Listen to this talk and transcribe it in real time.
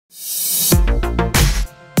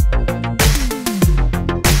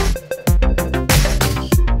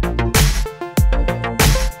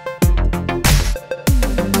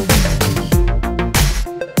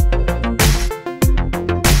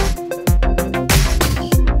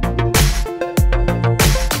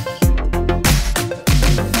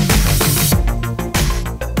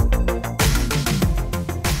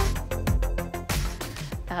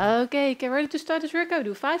get ready to start this workout. We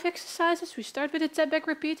do 5 exercises. We start with the tap back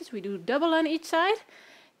repeaters. We do double on each side.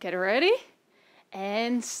 Get ready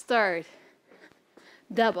and start.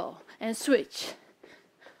 Double and switch.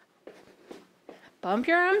 Pump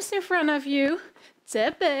your arms in front of you.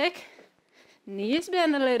 Tap back. Knees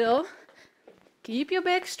bend a little. Keep your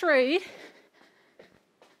back straight.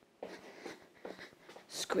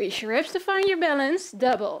 Squeeze your hips to find your balance.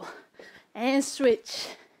 Double and switch.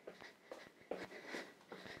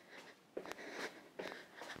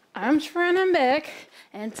 Arms front and back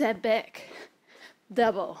and tap back.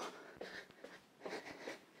 Double.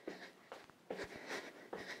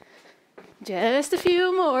 Just a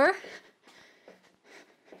few more.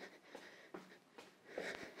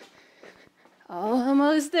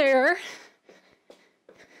 Almost there.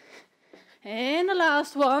 And the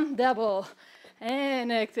last one, double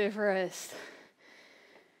and active rest.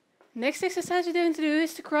 Next exercise we're going to do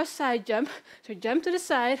is the cross side jump. So jump to the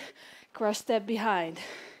side, cross step behind.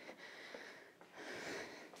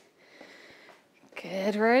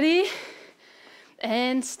 Get ready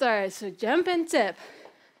and start. So jump and tap.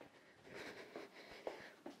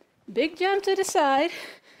 Big jump to the side,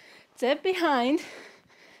 tap behind.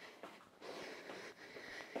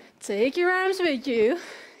 Take your arms with you.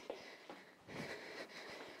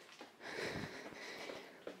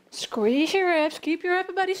 Squeeze your hips, keep your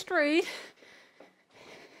upper body straight.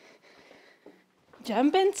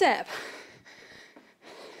 Jump and tap.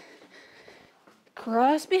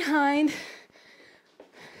 Cross behind.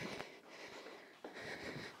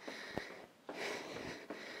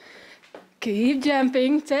 Keep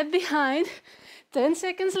jumping, tap behind. 10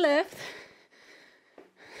 seconds left.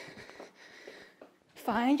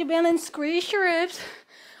 Find your balance, squeeze your hips.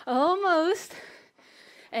 Almost.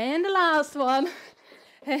 And the last one.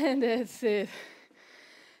 And that's it.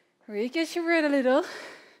 Recatch your breath a little.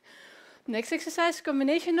 Next exercise,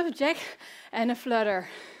 combination of jack and a flutter.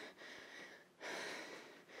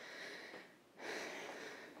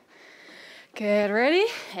 Get ready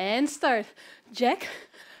and start. Jack,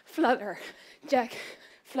 flutter, jack,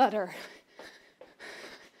 flutter.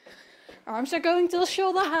 Arms are going till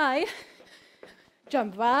shoulder high.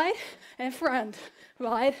 Jump wide and front,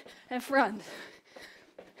 wide and front.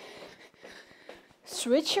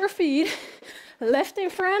 Switch your feet, left in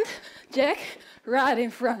front, jack, right in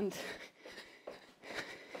front.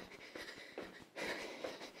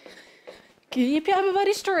 Keep your upper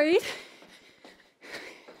body straight.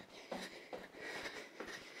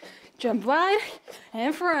 Jump wide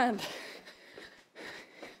and front.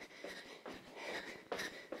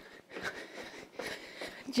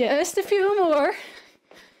 Just a few more.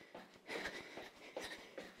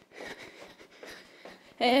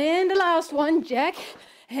 And the last one, jack,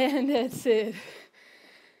 and that's it.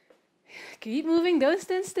 Keep moving, don't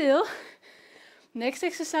stand still. Next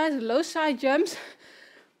exercise, low side jumps.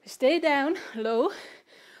 We stay down, low.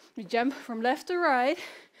 We jump from left to right.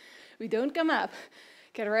 We don't come up.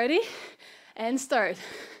 Get ready and start.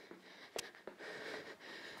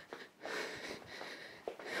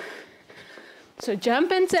 So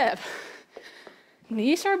jump and tap.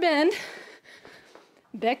 Knees are bent.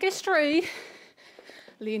 Back is straight.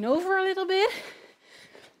 Lean over a little bit.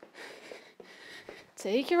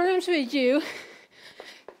 Take your arms with you.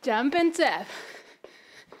 Jump and tap.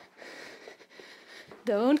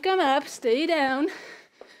 Don't come up, stay down.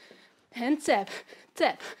 And tap,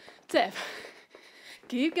 tap, tap.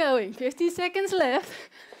 Keep going, 15 seconds left.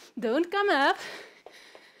 Don't come up.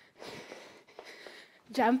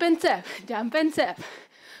 Jump and tap, jump and tap.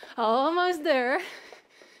 Almost there.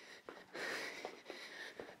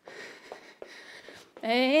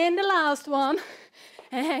 And the last one.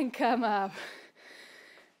 And come up.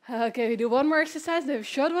 Okay, we do one more exercise. Then we have a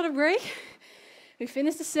short water break. We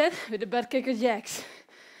finish the set with the butt kicker jacks.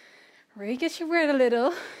 Recatch your breath a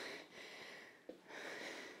little.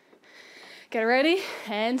 Get ready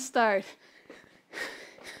and start.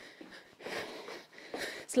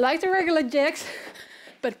 It's like the regular jacks,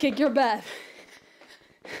 but kick your butt.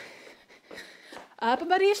 Upper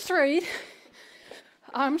body is straight.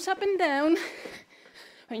 Arms up and down.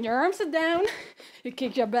 When your arms are down, you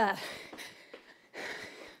kick your butt.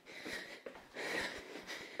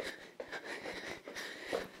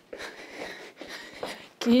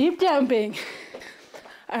 Keep jumping.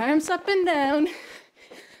 Arms up and down.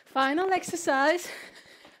 Final exercise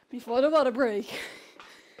before the water break.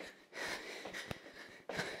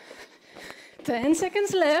 10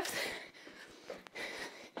 seconds left.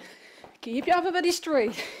 Keep your upper body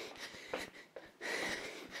straight.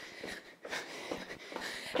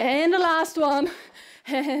 And the last one.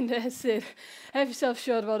 And that's it. Have yourself a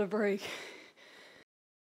short water break.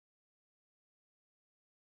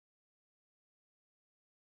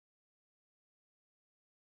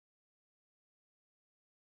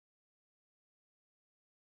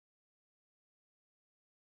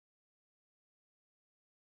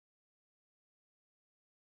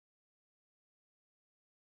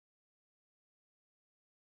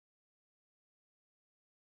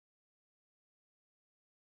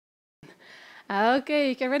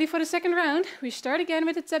 Okay, get ready for the second round. We start again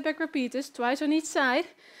with the step back repeaters, twice on each side.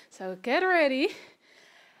 So get ready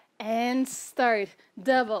and start.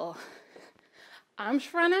 Double. Arms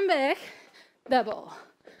front and back. Double.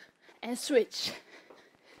 And switch.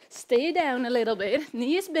 Stay down a little bit.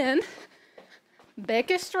 Knees bent. Back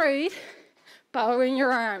is straight. Power in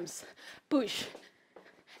your arms. Push.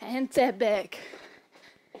 And tap back.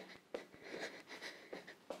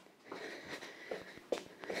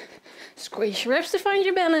 Squeeze your abs to find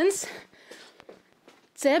your balance.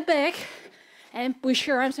 Tap back and push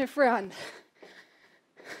your arms in front.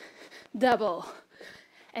 Double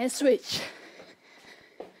and switch.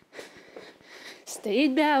 Stay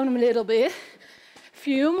down a little bit.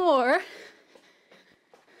 Few more.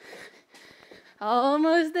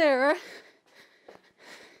 Almost there.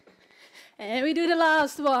 And we do the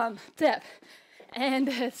last one. Tap. And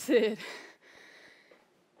that's it.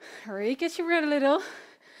 Recatch your breath a little.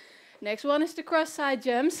 Next one is the cross side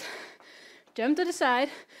jumps. Jump to the side,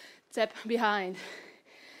 tap behind.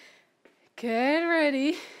 Get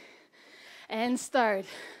ready and start.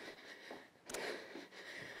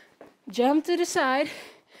 Jump to the side,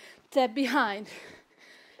 tap behind.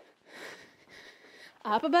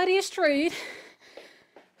 Upper body is straight.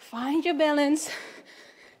 Find your balance.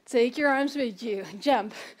 Take your arms with you.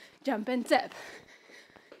 Jump, jump and tap.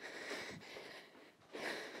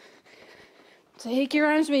 Take your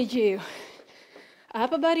arms with you.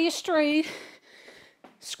 Upper body is straight.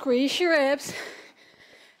 Squeeze your abs.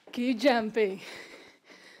 Keep jumping.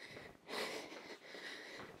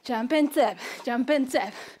 Jump and tap, jump and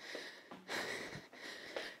tap.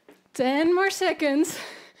 10 more seconds.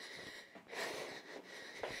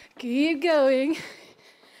 Keep going.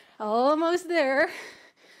 Almost there.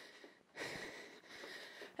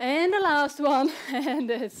 And the last one. And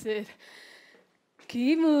that's it.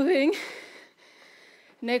 Keep moving.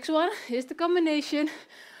 Next one is the combination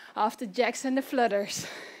of the jacks and the flutters.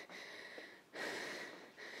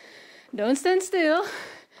 Don't stand still.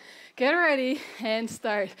 Get ready and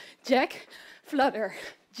start. Jack, flutter,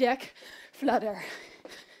 jack, flutter.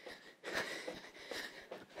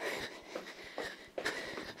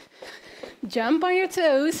 Jump on your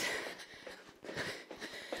toes.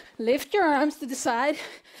 Lift your arms to the side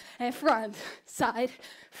and front, side,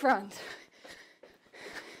 front.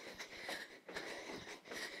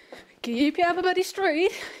 Keep your upper body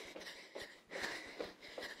straight.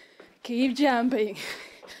 Keep jumping.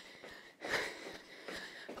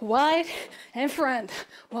 Wide and front,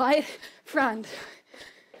 wide, front.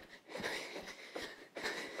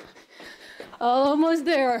 Almost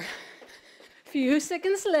there. Few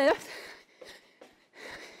seconds left.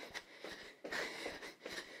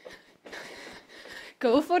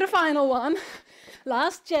 Go for the final one.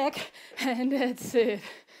 Last jack, and that's it.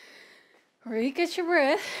 Recatch your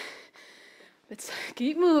breath. Let's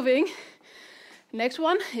keep moving. Next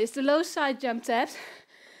one is the low side jump taps.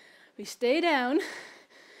 We stay down.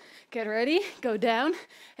 Get ready, go down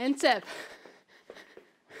and tap.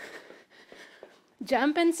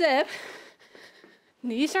 Jump and tap.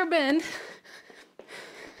 Knees are bent.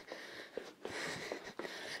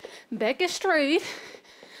 Back is straight.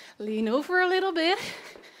 Lean over a little bit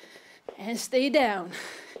and stay down.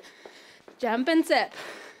 Jump and tap.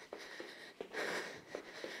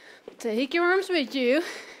 Take your arms with you.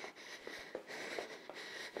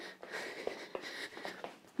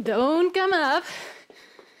 Don't come up.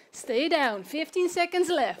 Stay down. 15 seconds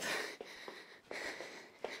left.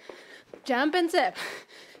 Jump and tap.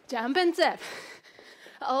 Jump and tap.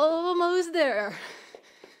 Almost there.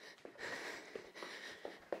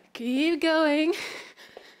 Keep going.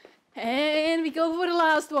 And we go for the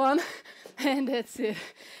last one. And that's it.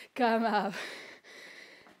 Come up.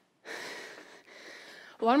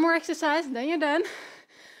 One more exercise, then you're done.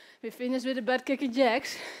 We finish with the butt kicker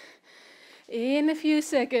jacks in a few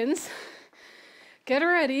seconds. Get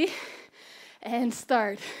ready and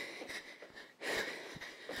start.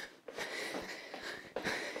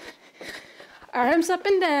 Arms up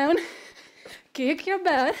and down. Kick your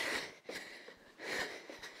butt.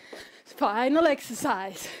 Final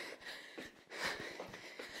exercise.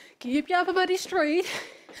 Keep your upper body straight.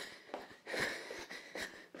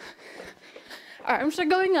 Arms are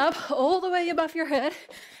going up all the way above your head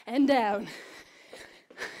and down.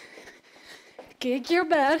 Kick your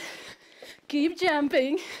butt. Keep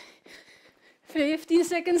jumping. 15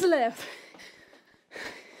 seconds left.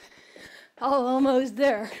 Almost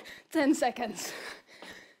there. 10 seconds.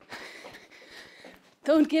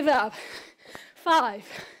 Don't give up. 5.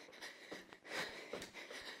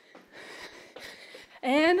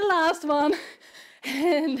 And the last one.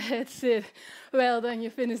 And that's it. Well done, you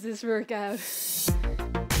finished this workout.